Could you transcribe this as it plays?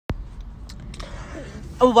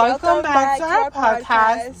Welcome back to our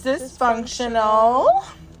podcast, Dysfunctional.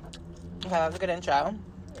 Okay, that was a good intro.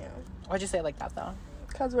 Yeah. Why'd you say it like that, though?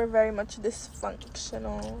 Because we're very much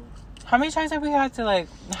dysfunctional. How many times have we had to,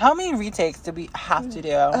 how many retakes do we have to do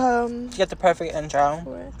to get the perfect intro?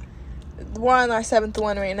 We're on our 7th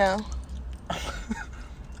one right now.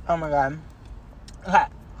 Oh, my God. Okay.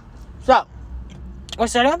 So, we're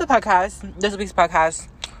starting off the podcast, this week's podcast,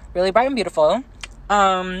 really bright and beautiful.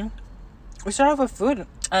 We start off with food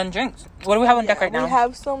and drinks. What do we have on deck right now? We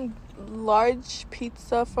have some large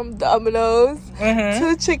pizza from Domino's. Mm-hmm.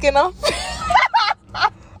 2 chicken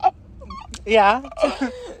Yeah.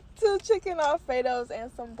 2 chicken Alfredos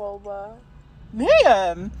and some boba.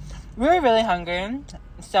 Man, we were really hungry,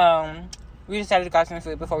 so we decided to grab some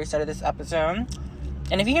food before we started this episode.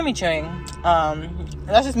 And if you hear me chewing,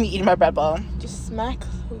 that's just me eating my bread bowl. Just smack,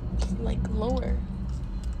 lower.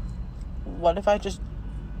 What if I just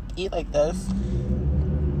eat like this?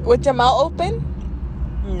 With your mouth open?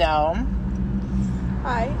 No.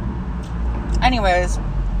 Hi. Anyways.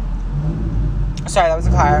 Sorry, that was a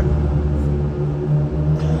car.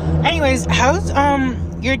 Anyways, how's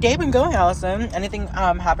your day been going, Allison? Anything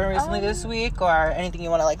happened recently this week, or anything you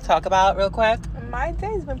want to talk about real quick? My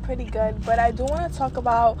day's been pretty good, but I do want to talk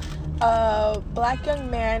about a black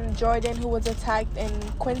young man, Jordan, who was attacked in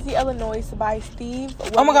Quincy, Illinois by Steve.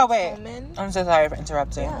 Oh my God, wait. Coleman. I'm so sorry for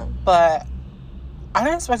interrupting. Yeah. But I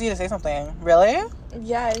didn't expect you to say something. Really?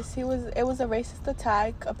 Yes, it was a racist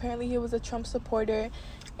attack. Apparently he was a Trump supporter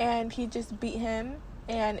and he just beat him,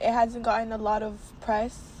 and it hasn't gotten a lot of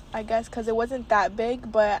press, I guess, because it wasn't that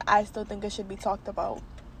big, but I still think it should be talked about.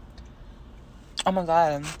 Oh my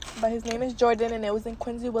God. But his name is Jordan, and it was in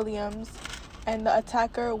Quincy Williams, and the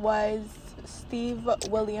attacker was Steve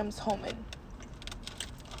Williams Holman.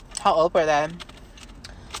 How old were they?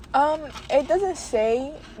 It doesn't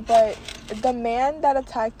say, but the man that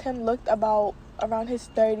attacked him looked around his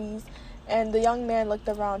 30s, and the young man looked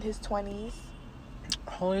around his 20s.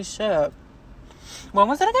 Holy shit. When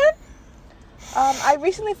was it again? I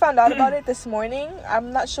recently found out about it this morning.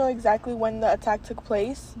 I'm not sure exactly when the attack took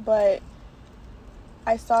place, but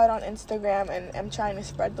I saw it on Instagram, and I'm trying to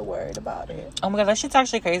spread the word about it. Oh my God, that shit's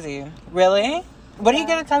actually crazy. Really? What do you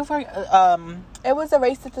get attacked for? It was a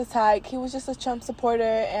racist attack. He was just a Trump supporter,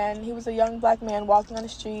 and he was a young black man walking on the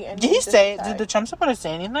street. And did the Trump supporter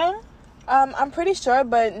say anything? I'm pretty sure,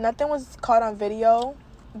 but nothing was caught on video.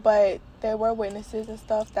 But there were witnesses and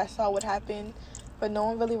stuff that saw what happened, but no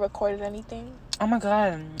one really recorded anything. Oh my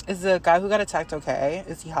God. Is the guy who got attacked okay?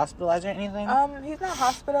 Is he hospitalized or anything? He's not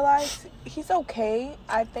hospitalized. He's okay.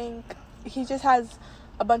 I think he just has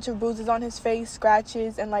a bunch of bruises on his face,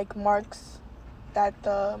 scratches, and marks that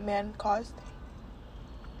the man caused.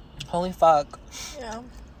 Holy fuck. Yeah.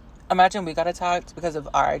 Imagine we got attacked because of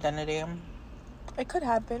our identity. It could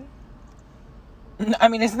happen. I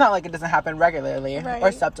mean, it's not like it doesn't happen regularly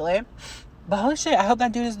or subtly. But holy shit, I hope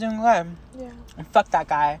that dude is doing good. Yeah. And fuck that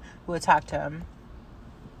guy who attacked him.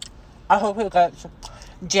 I hope he gets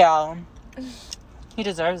jail. He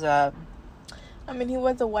deserves it. I mean, he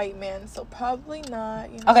was a white man, so probably not.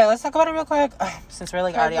 Okay, let's talk about it real quick. Since we're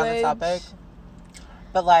already on the topic.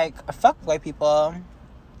 But fuck white people.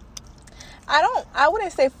 I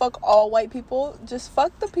wouldn't say fuck all white people. Just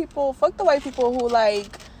fuck the white people who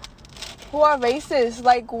are racist.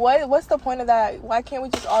 What's the point of that? Why can't we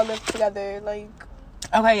just all live together?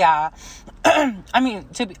 Okay, yeah. I mean,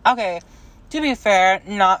 to be fair,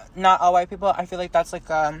 not all white people. I feel like that's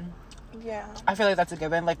yeah. I feel like that's a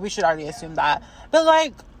given. We should already assume that.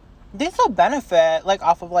 But they still benefit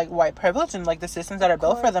off of white privilege and the systems that are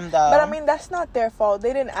built for them, though. But I mean, that's not their fault.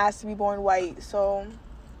 They didn't ask to be born white, so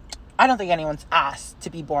I don't think anyone's asked to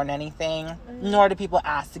be born anything, nor do people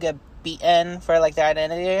ask to get beaten for their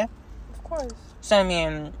identity. Of course. So I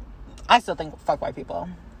mean, I still think fuck white people.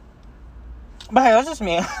 But hey, that's just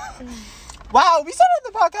me. Wow, we started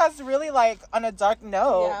the podcast really on a dark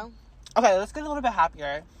note. Yeah. Okay, let's get a little bit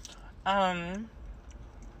happier.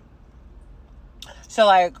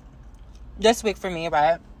 So this week for me,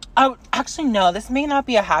 right? Oh, actually no, this may not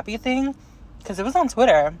be a happy thing because it was on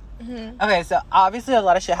Twitter. Mm-hmm. Okay, so obviously a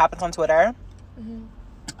lot of shit happens on Twitter.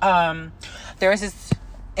 Mm-hmm. There was this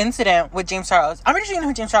incident with James Charles. I'm pretty sure you know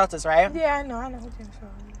who James Charles is, right? Yeah, I know who James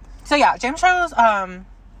Charles is. So yeah, James Charles,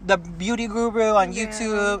 the beauty guru on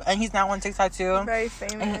YouTube, and he's now on TikTok too. Very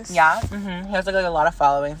famous. He has a lot of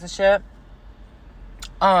followings and shit.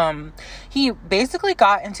 He basically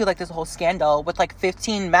got into this whole scandal with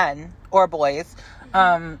 15 men or boys,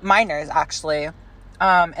 minors actually,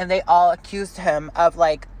 and they all accused him of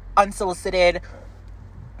unsolicited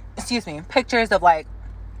pictures of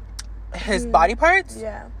his body parts.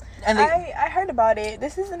 Yeah. And I heard about it.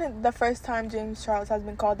 This isn't the first time James Charles has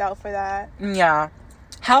been called out for that. Yeah.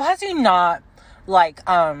 How has he not, like,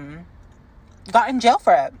 got in jail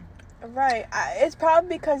for it? Right. It's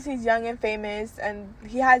probably because he's young and famous and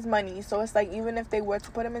he has money. So it's like, even if they were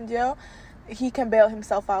to put him in jail, he can bail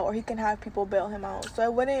himself out, or he can have people bail him out.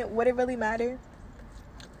 So would it really matter?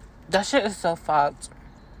 That shit is so fucked.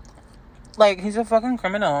 Like, he's a fucking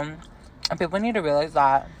criminal. And people need to realize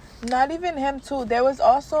that. Not even him, too. There was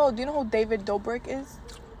also... Do you know who David Dobrik is?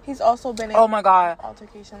 He's also been in... Oh, my God.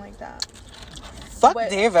 Altercation like that. Fuck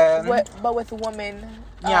David. But with women.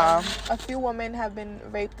 Yeah. A few women have been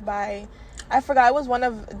raped by... I forgot. It was one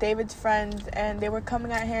of David's friends, and they were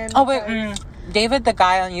coming at him. Oh, wait. David, the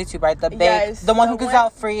guy on YouTube, right? The big... Yes, the one who gives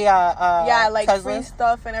out free... yeah, like, Teslas. free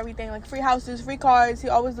stuff and everything. Like, free houses, free cars. He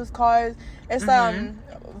always does cars. It's,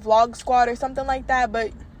 Vlog Squad or something like that.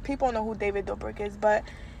 But people know who David Dobrik is. But...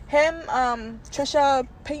 him, Trisha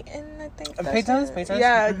Payton, I think. Payton?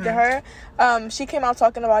 Yeah, her. She came out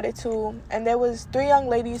talking about it too. And there was 3 young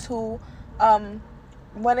ladies who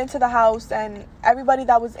went into the house, and everybody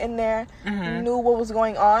that was in there knew what was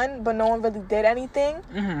going on, but no one really did anything.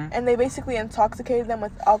 And they basically intoxicated them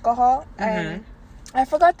with alcohol. And I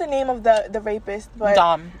forgot the name of the rapist, but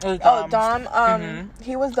Dom. It was Dom. Oh, Dom.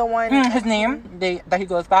 He was the one. His name that he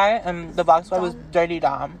goes by, and the box was Dirty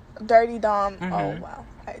Dom. Dirty Dom. Oh wow.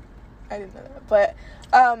 I didn't know that. But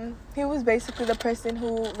he was basically the person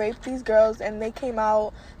who raped these girls, and they came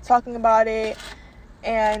out talking about it.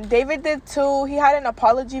 And David did too. He had an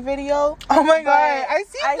apology video. Oh my God, I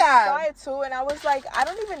saw it too, and I was like, I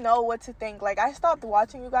don't even know what to think. Like, I stopped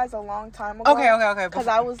watching you guys a long time ago. Okay. Because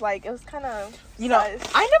I was like, it was kind of... You know,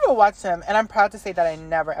 I never watched him, and I'm proud to say that I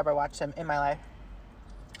never ever watched him in my life.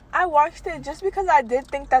 I watched it just because I did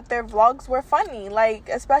think that their vlogs were funny. Like,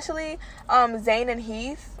 especially Zayn and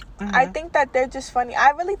Heath. I think that they're just funny.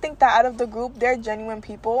 I really think that out of the group, they're genuine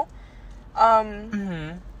people.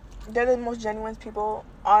 They're the most genuine people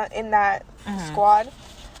in that squad.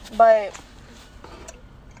 But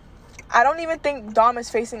I don't even think Dom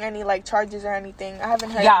is facing any, like, charges or anything. I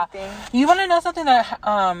haven't heard anything. You want to know something that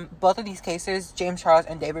both of these cases, James Charles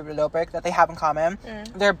and David Dobrik, that they have in common?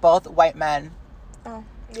 They're both white men. Oh,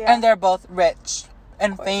 yeah. And they're both rich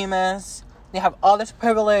and famous. They have all this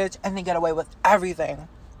privilege, and they get away with everything.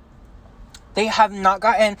 They have not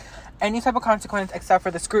gotten any type of consequence except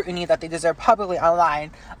for the scrutiny that they deserve publicly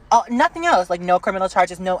online. Nothing else. Like, no criminal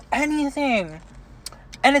charges, no anything.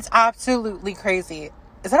 And it's absolutely crazy.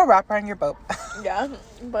 Is that a wrapper on your boat? Yeah,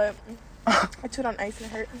 but I chewed on ice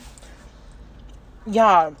and it hurt.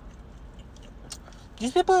 Yeah.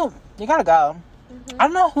 These people, you gotta go. I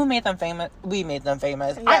don't know who made them famous. We made them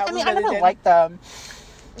famous. Yeah, I mean, I never liked them.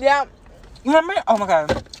 Yeah. You remember? Oh my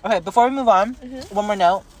God. Okay, before we move on, one more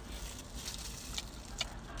note.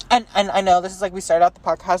 And I know this is like, we started out the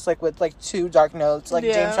podcast like with like 2 dark notes, like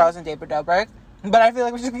James Charles and David Dobrik, but I feel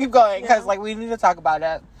like we should keep going because like we need to talk about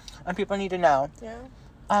it and people need to know.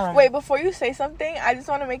 Yeah. Wait, before you say something, I just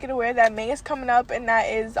want to make it aware that May is coming up, and that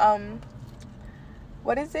is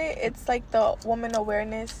what is it? It's like the woman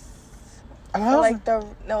awareness.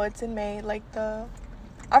 It's in May. Like I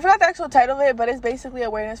forgot the actual title of it, but it's basically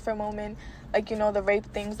awareness for women. Like, you know, the rape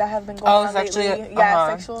things that have been going on lately. Yeah,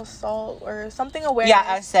 sexual assault or something awareness.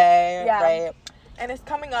 Yeah, essay, right. And it's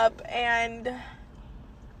coming up, and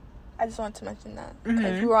I just wanted to mention that.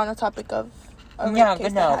 Because we were on the topic of a rape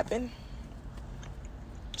case that happened.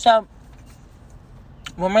 So,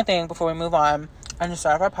 one more thing before we move on and to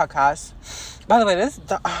start off our podcast. By the way,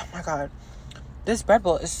 oh my God. This Red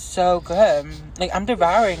Bull is so good. Like, I'm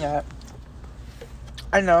devouring it.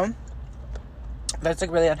 I know that's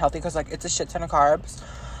like really unhealthy because like it's a shit ton of carbs,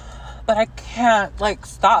 but I can't like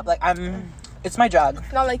stop. Like, it's my drug.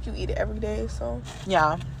 It's not like you eat it every day, so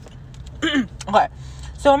yeah. Okay,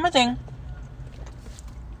 so one more thing.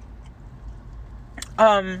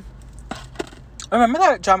 Remember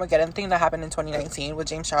that Dramageddon thing that happened in 2019 with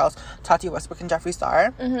James Charles, Tati Westbrook, and Jeffree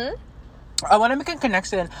Star? I want to make a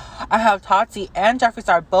connection. I have Tati and Jeffree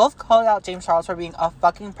Star both called out James Charles for being a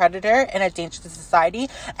fucking predator and a danger to society,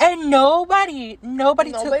 and nobody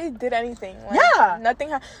did anything. Like, nothing.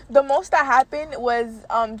 The most that happened was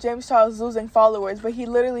James Charles losing followers, but he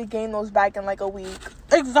literally gained those back in like a week.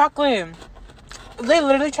 Exactly. They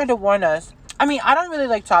literally tried to warn us. I mean, I don't really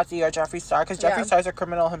like Tati or Jeffree Star because Jeffree Star's a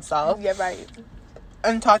criminal himself. Yeah, right.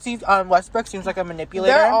 And Tati Westbrook seems like a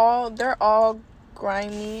manipulator. They're all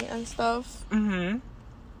grimy and stuff.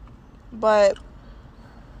 But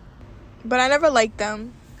I never liked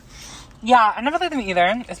them. Yeah, I never liked them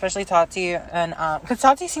either, especially Tati. And because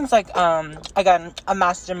Tati seems like again a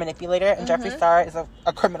master manipulator, and Jeffree Star is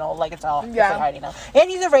a criminal, like it's all. Yeah. It's like, I already know. And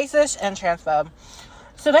he's a racist and transphobe.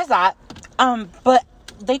 So there's that. But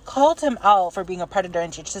they called him out for being a predator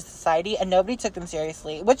and change to society, and nobody took them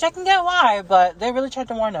seriously, which I can get why, but they really tried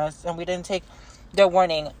to warn us, and we didn't take their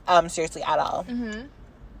warning seriously at all.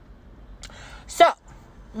 So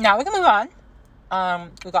now we can move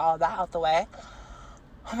on. We got all that out the way.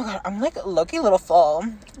 Oh my god, I'm like low-key a little full.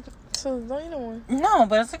 So don't eat no more. No,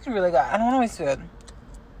 but it's like really good. I don't want to waste food.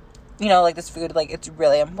 You know, like this food, like it's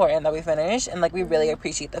really important that we finish, and like we really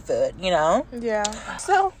appreciate the food, you know? Yeah.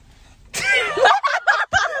 So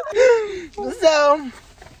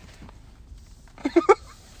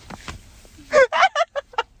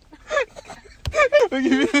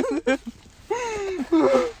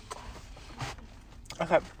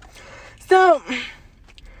okay. So,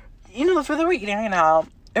 you know, the food that we're eating right now,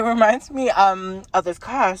 it reminds me of this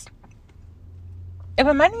class. It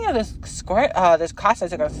reminded me of this class I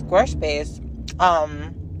took at Squarespace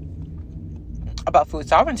about food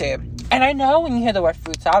sovereignty. And I know when you hear the word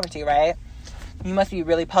food sovereignty, right? You must be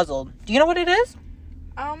really puzzled. Do you know what it is?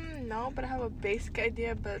 No, but I have a basic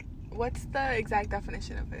idea, but what's the exact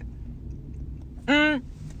definition of it?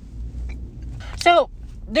 So,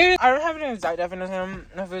 I don't have an exact definition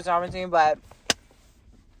of food sovereignty, but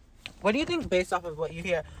what do you think based off of what you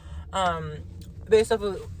hear? Based off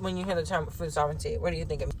of when you hear the term food sovereignty, what do you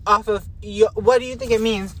think it means? What do you think it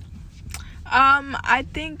means? I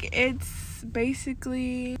think it's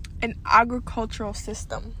basically an agricultural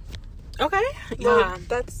system. Okay. Yeah. Well,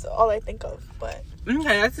 that's all I think of, but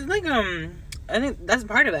okay, that's like I think that's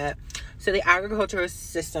part of it. So the agricultural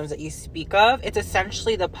systems that you speak of, it's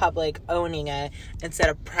essentially the public owning it instead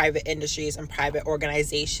of private industries and private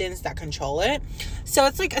organizations that control it. So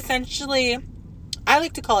it's like essentially, I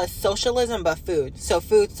like to call it socialism, but food. So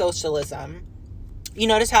food socialism. You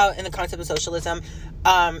notice how in the concept of socialism,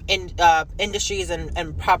 industries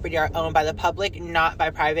and property are owned by the public, not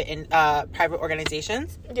by private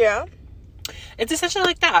organizations. yeah. It's essentially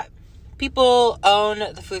like that. People own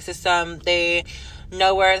the food system. They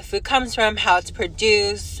know where the food comes from, how it's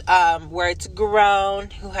produced, where it's grown,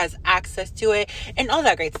 who has access to it, and all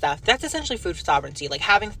that great stuff. That's essentially food sovereignty, like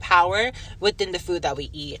having power within the food that we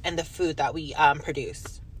eat and the food that we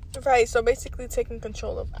produce. Right, so basically taking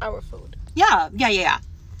control of our food. Yeah.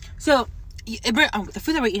 So the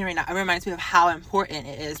food that we're eating right now, it reminds me of how important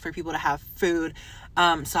it is for people to have food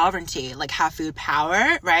sovereignty, like have food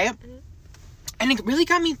power, right? And it really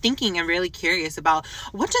got me thinking and really curious about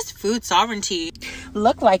what does food sovereignty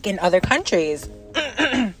look like in other countries.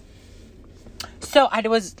 So I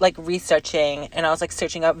was like researching, and I was like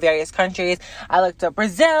searching up various countries. I looked up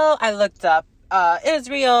Brazil, I looked up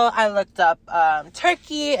Israel, I looked up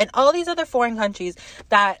Turkey, and all these other foreign countries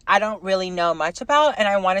that I don't really know much about, and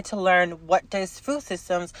I wanted to learn what does food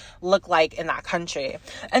systems look like in that country.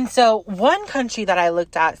 And so one country that I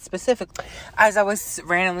looked at specifically as I was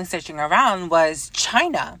randomly searching around was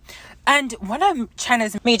China. And one of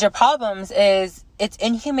China's major problems is its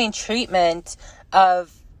inhumane treatment of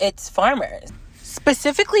its farmers.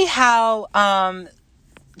 Specifically how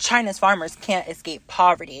China's farmers can't escape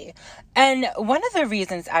poverty. And one of the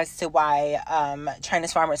reasons as to why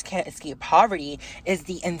China's farmers can't escape poverty is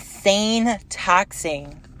the insane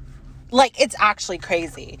taxing. Like, it's actually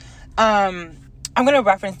crazy. I'm going to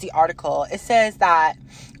reference the article. It says that,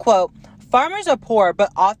 quote, farmers are poor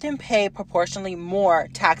but often pay proportionally more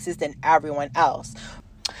taxes than everyone else.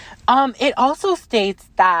 It also states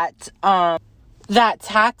that that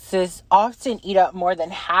taxes often eat up more than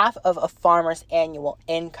half of a farmer's annual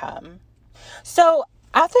income. So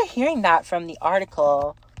after hearing that from the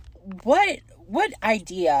article, what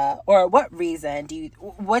idea or what reason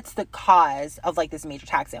what's the cause of like this major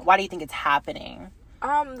taxing? Why do you think it's happening?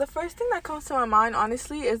 The first thing that comes to my mind,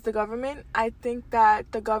 honestly, is the government. I think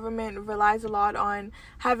that the government relies a lot on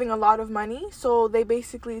having a lot of money. So they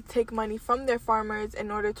basically take money from their farmers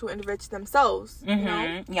in order to enrich themselves, you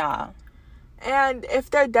know? Yeah. And if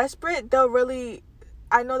they're desperate, they'll really...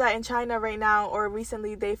 I know that in China right now, or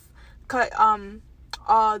recently, they've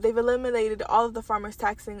they've eliminated all of the farmers'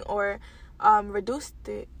 taxing or reduced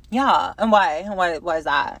it. Yeah. And why? Why is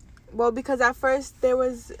that? Well, because at first they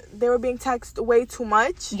were being taxed way too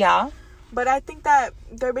much. Yeah. But I think that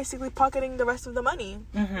they're basically pocketing the rest of the money,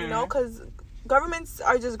 you know, because governments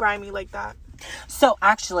are just grimy like that. So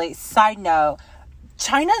actually, side note,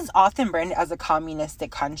 China is often branded as a communistic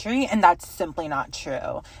country, and that's simply not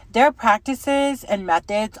true. Their practices and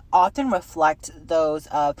methods often reflect those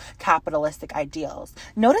of capitalistic ideals.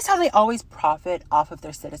 Notice how they always profit off of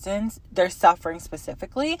their citizens, their suffering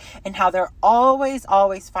specifically, and how they're always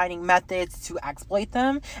finding methods to exploit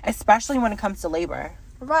them, especially when it comes to labor.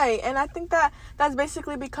 Right, and I think that that's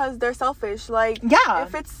basically because they're selfish. Like, yeah,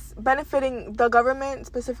 if it's benefiting the government,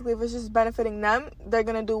 specifically if it's just benefiting them, they're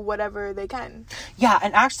gonna do whatever they can. Yeah,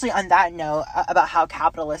 and actually on that note, about how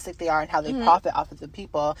capitalistic they are and how they profit off of the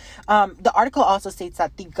people, the article also states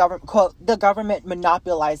that the government, quote, the government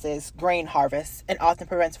monopolizes grain harvests and often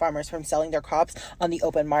prevents farmers from selling their crops on the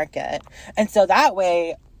open market. And so that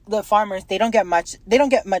way, the farmers, they don't get much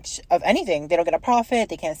of anything. They don't get a profit,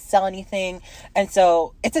 they can't sell anything. And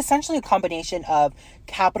so it's essentially a combination of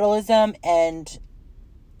capitalism and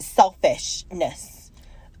selfishness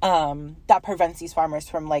that prevents these farmers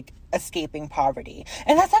from like escaping poverty.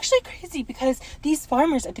 And that's actually crazy, because these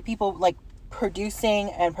farmers are the people like producing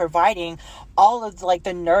and providing all of like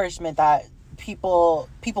the nourishment that people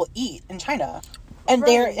eat in China. And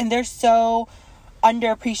they're so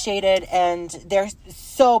underappreciated, and they're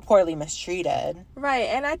so poorly mistreated. Right,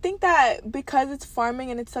 and I think that because it's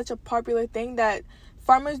farming and it's such a popular thing, that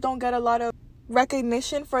farmers don't get a lot of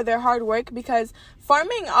recognition for their hard work, because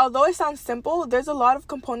farming, although it sounds simple, there's a lot of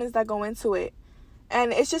components that go into it,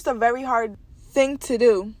 and it's just a very hard thing to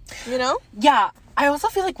do, you know? Yeah, I also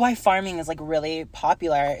feel like why farming is like really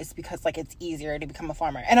popular is because like it's easier to become a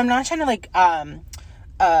farmer. And I'm not trying to like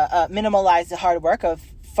minimalize the hard work of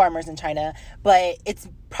farmers in China, but it's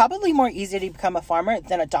probably more easier to become a farmer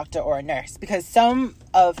than a doctor or a nurse, because some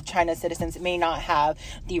of China's citizens may not have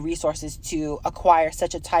the resources to acquire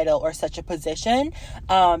such a title or such a position,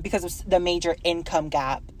 because of the major income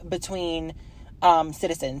gap between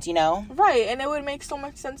citizens, you know? Right, and it would make so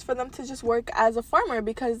much sense for them to just work as a farmer,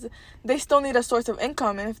 because they still need a source of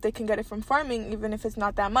income, and if they can get it from farming, even if it's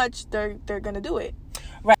not that much, they're gonna do it.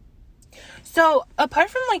 Right. So apart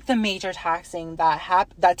from like the major taxing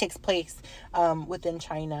that takes place within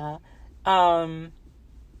China, another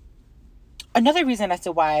reason as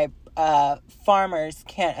to why farmers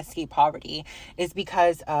can't escape poverty is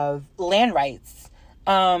because of land rights.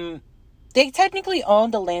 They technically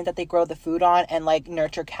own the land that they grow the food on and like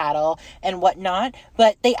nurture cattle and whatnot,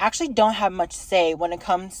 but they actually don't have much say when it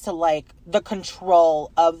comes to like the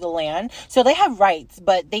control of the land. So they have rights,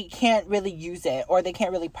 but they can't really use it, or they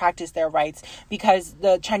can't really practice their rights because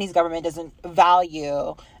the Chinese government doesn't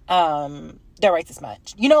value their rights as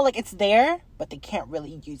much. You know, like it's there, but they can't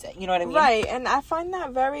really use it. You know what I mean? Right, and I find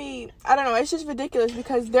that very, I don't know, it's just ridiculous,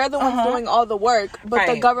 because they're the ones doing all the work, but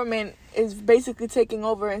the government is basically taking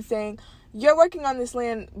over and saying, you're working on this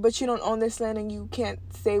land, but you don't own this land, and you can't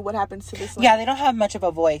say what happens to this land. Yeah, they don't have much of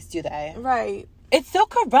a voice, do they? Right. It's so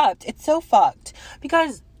corrupt. It's so fucked.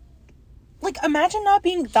 Because, like, imagine not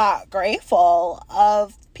being that grateful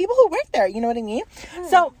of people who work there. You know what I mean?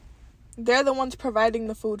 So they're the ones providing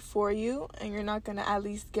the food for you, and you're not gonna at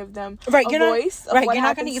least give them a voice of what you're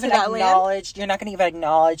not gonna even acknowledge. You're not gonna even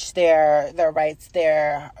acknowledge their rights,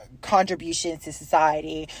 their contributions to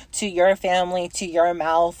society, to your family, to your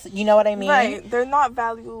mouth. You know what I mean? Right. They're not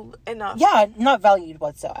valued enough. Yeah, not valued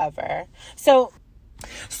whatsoever. So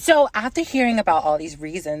after hearing about all these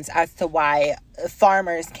reasons as to why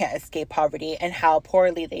farmers can't escape poverty and how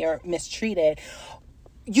poorly they are mistreated,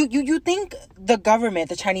 you think the government,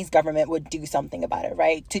 the Chinese government, would do something about it,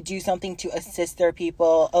 right? To do something to assist their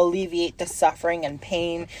people, alleviate the suffering and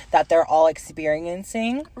pain that they're all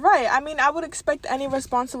experiencing. Right. I mean, I would expect any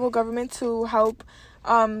responsible government to help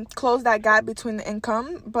close that gap between the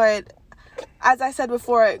income. But as I said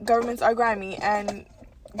before, governments are grimy, and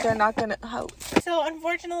they're not going to help. So,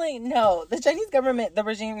 unfortunately, no. The Chinese government, the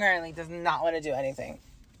regime currently, does not want to do anything.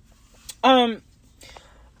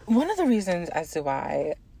 One of the reasons as to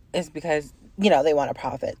why is because, you know, they want to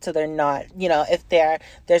profit. So they're not, you know, if there's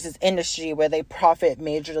this industry where they profit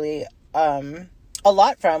majorly, a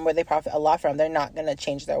lot from, they're not going to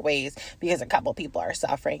change their ways because a couple people are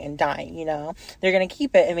suffering and dying, you know. They're going to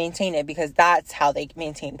keep it and maintain it because that's how they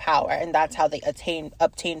maintain power, and that's how they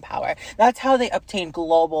obtain power. That's how they obtain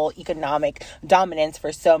global economic dominance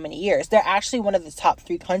for so many years. They're actually one of the top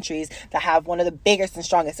 3 countries that have one of the biggest and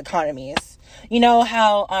strongest economies. You know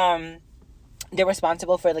how they're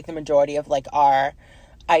responsible for like the majority of like our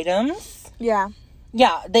items?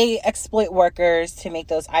 Yeah, they exploit workers to make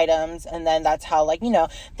those items, and then that's how, like, you know,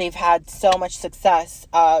 they've had so much success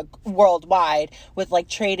worldwide with, like,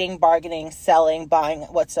 trading, bargaining, selling, buying,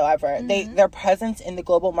 whatsoever. Mm-hmm. Their presence in the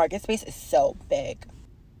global market space is so big.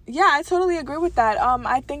 Yeah, I totally agree with that.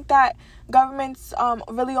 I think that governments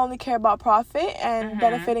really only care about profit and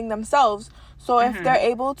benefiting themselves. So if they're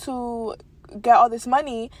able to get all this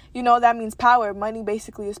money, that means power. Money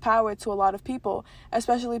basically is power to a lot of people,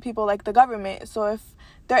 especially people like the government. So if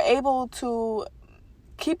they're able to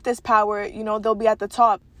keep this power, they'll be at the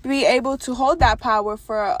top, be able to hold that power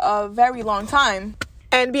for a very long time,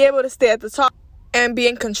 and be able to stay at the top and be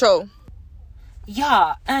in control.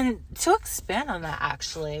 Yeah, and to expand on that,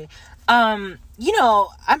 actually, I'm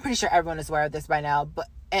pretty sure everyone is aware of this by now,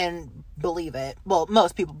 and believe it. Well,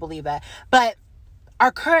 most people believe it, but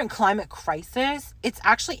our current climate crisis, it's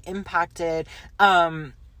actually impacted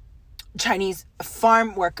Chinese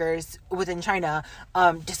farm workers within China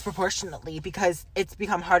disproportionately, because it's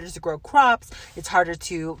become harder to grow crops, it's harder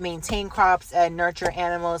to maintain crops and nurture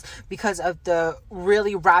animals because of the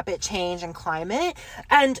really rapid change in climate.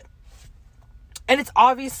 And it's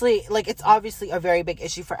obviously a very big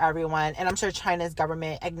issue for everyone, and I'm sure China's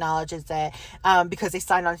government acknowledges it because they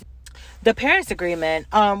signed on to the Paris Agreement,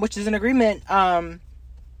 which is an agreement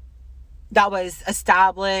that was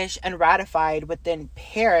established and ratified within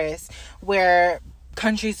Paris, where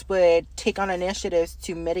countries would take on initiatives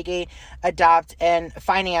to mitigate, adapt, and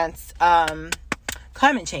finance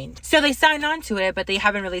climate change. So they signed on to it, but they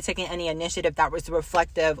haven't really taken any initiative that was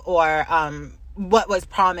reflective or what was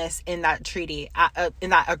promised in that treaty,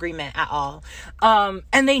 in that agreement at all.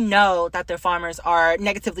 And they know that their farmers are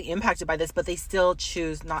negatively impacted by this, but they still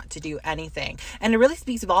choose not to do anything. And it really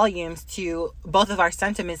speaks volumes to both of our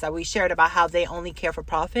sentiments that we shared about how they only care for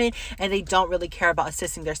profit and they don't really care about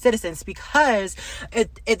assisting their citizens, because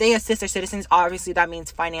if they assist their citizens, obviously that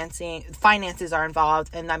means finances are involved,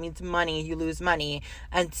 and that means money, you lose money.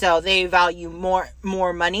 And so they value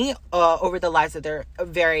more money over the lives of their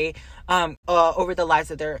very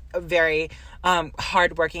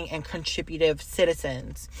hardworking and contributive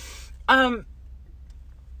citizens. And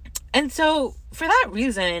so for that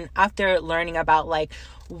reason, after learning about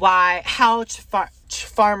how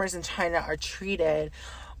farmers in China are treated,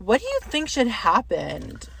 what do you think should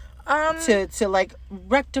happen to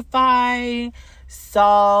rectify,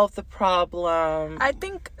 solve the problem? I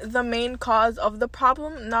think the main cause of the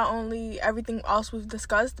problem, not only everything else we've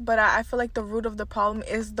discussed, but I feel like the root of the problem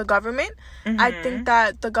is the government. I think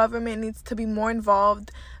that the government needs to be more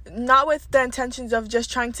involved, not with the intentions of just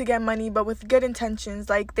trying to get money, but with good intentions.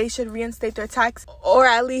 Like, they should reinstate their tax or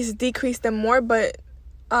at least decrease them more. But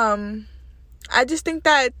I just think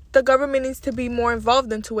that the government needs to be more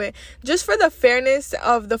involved into it, just for the fairness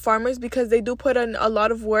of the farmers, because they do put in a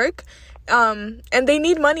lot of work. And they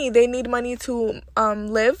need money. They need money to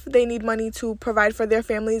live. They need money to provide for their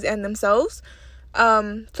families and themselves.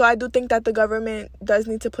 So I do think that the government does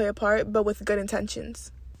need to play a part, but with good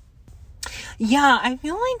intentions. Yeah, I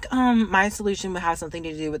feel like my solution would have something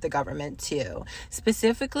to do with the government too.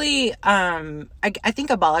 Specifically, I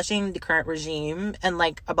think abolishing the current regime and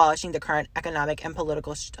abolishing the current economic and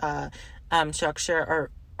political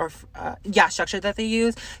structure structure that they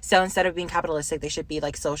use. So instead of being capitalistic, they should be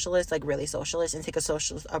socialist, really socialist, and take a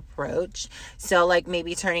socialist approach. So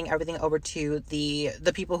maybe turning everything over to the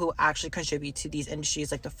people who actually contribute to these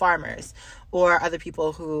industries, like the farmers or other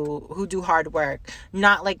people who do hard work,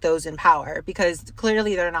 not those in power, because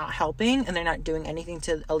clearly they're not helping and they're not doing anything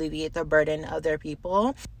to alleviate the burden of their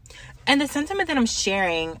people. And the sentiment that I'm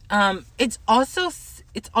sharing, it's also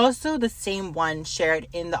the same one shared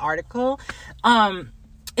in the article.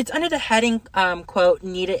 It's under the heading, quote,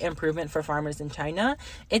 needed improvement for farmers in China.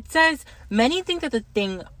 It says, many think that the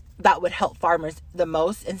thing that would help farmers the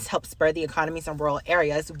most and help spur the economies in rural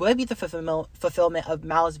areas would be the fulfillment of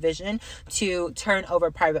Mao's vision to turn over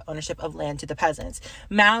private ownership of land to the peasants.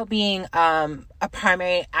 Mao being a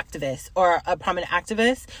primary activist or a prominent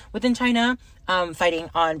activist within China, fighting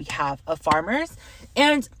on behalf of farmers.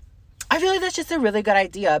 And I feel like that's just a really good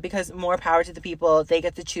idea, because more power to the people. They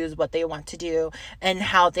get to choose what they want to do and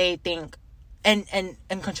how they think and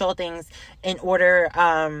control things in order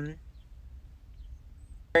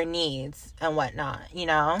their needs and whatnot,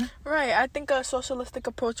 Right. I think a socialistic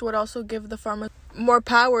approach would also give the farmers more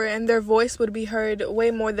power, and their voice would be heard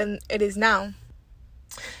way more than it is now.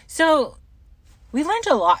 So we learned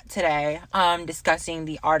a lot today, discussing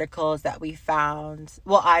the articles that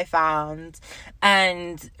I found,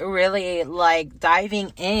 and really diving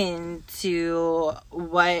into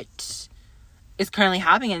what is currently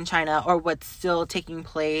happening in China, or what's still taking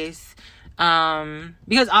place.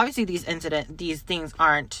 Because obviously these things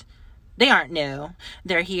aren't new.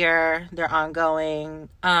 They're here, they're ongoing.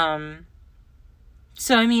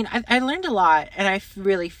 So, I mean, I learned a lot, and I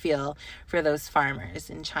really feel for those farmers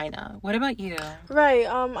in China. What about you? Right.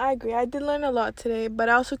 I agree. I did learn a lot today, but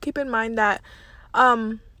I also keep in mind that,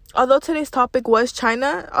 although today's topic was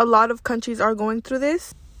China, a lot of countries are going through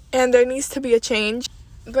this, and there needs to be a change.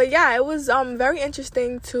 But yeah, it was very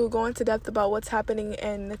interesting to go into depth about what's happening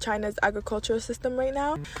in China's agricultural system right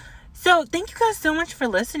now. So, thank you guys so much for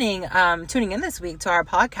listening, tuning in this week to our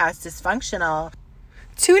podcast, Dysfunctional.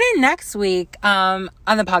 Tune in next week on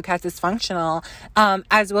the podcast Dysfunctional,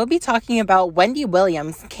 as we'll be talking about Wendy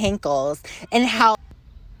Williams' Cankles and how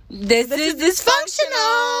this is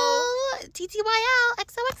dysfunctional. TTYL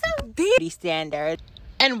XOXO. Beauty standard.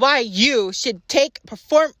 And why you should take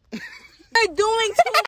I'm doing too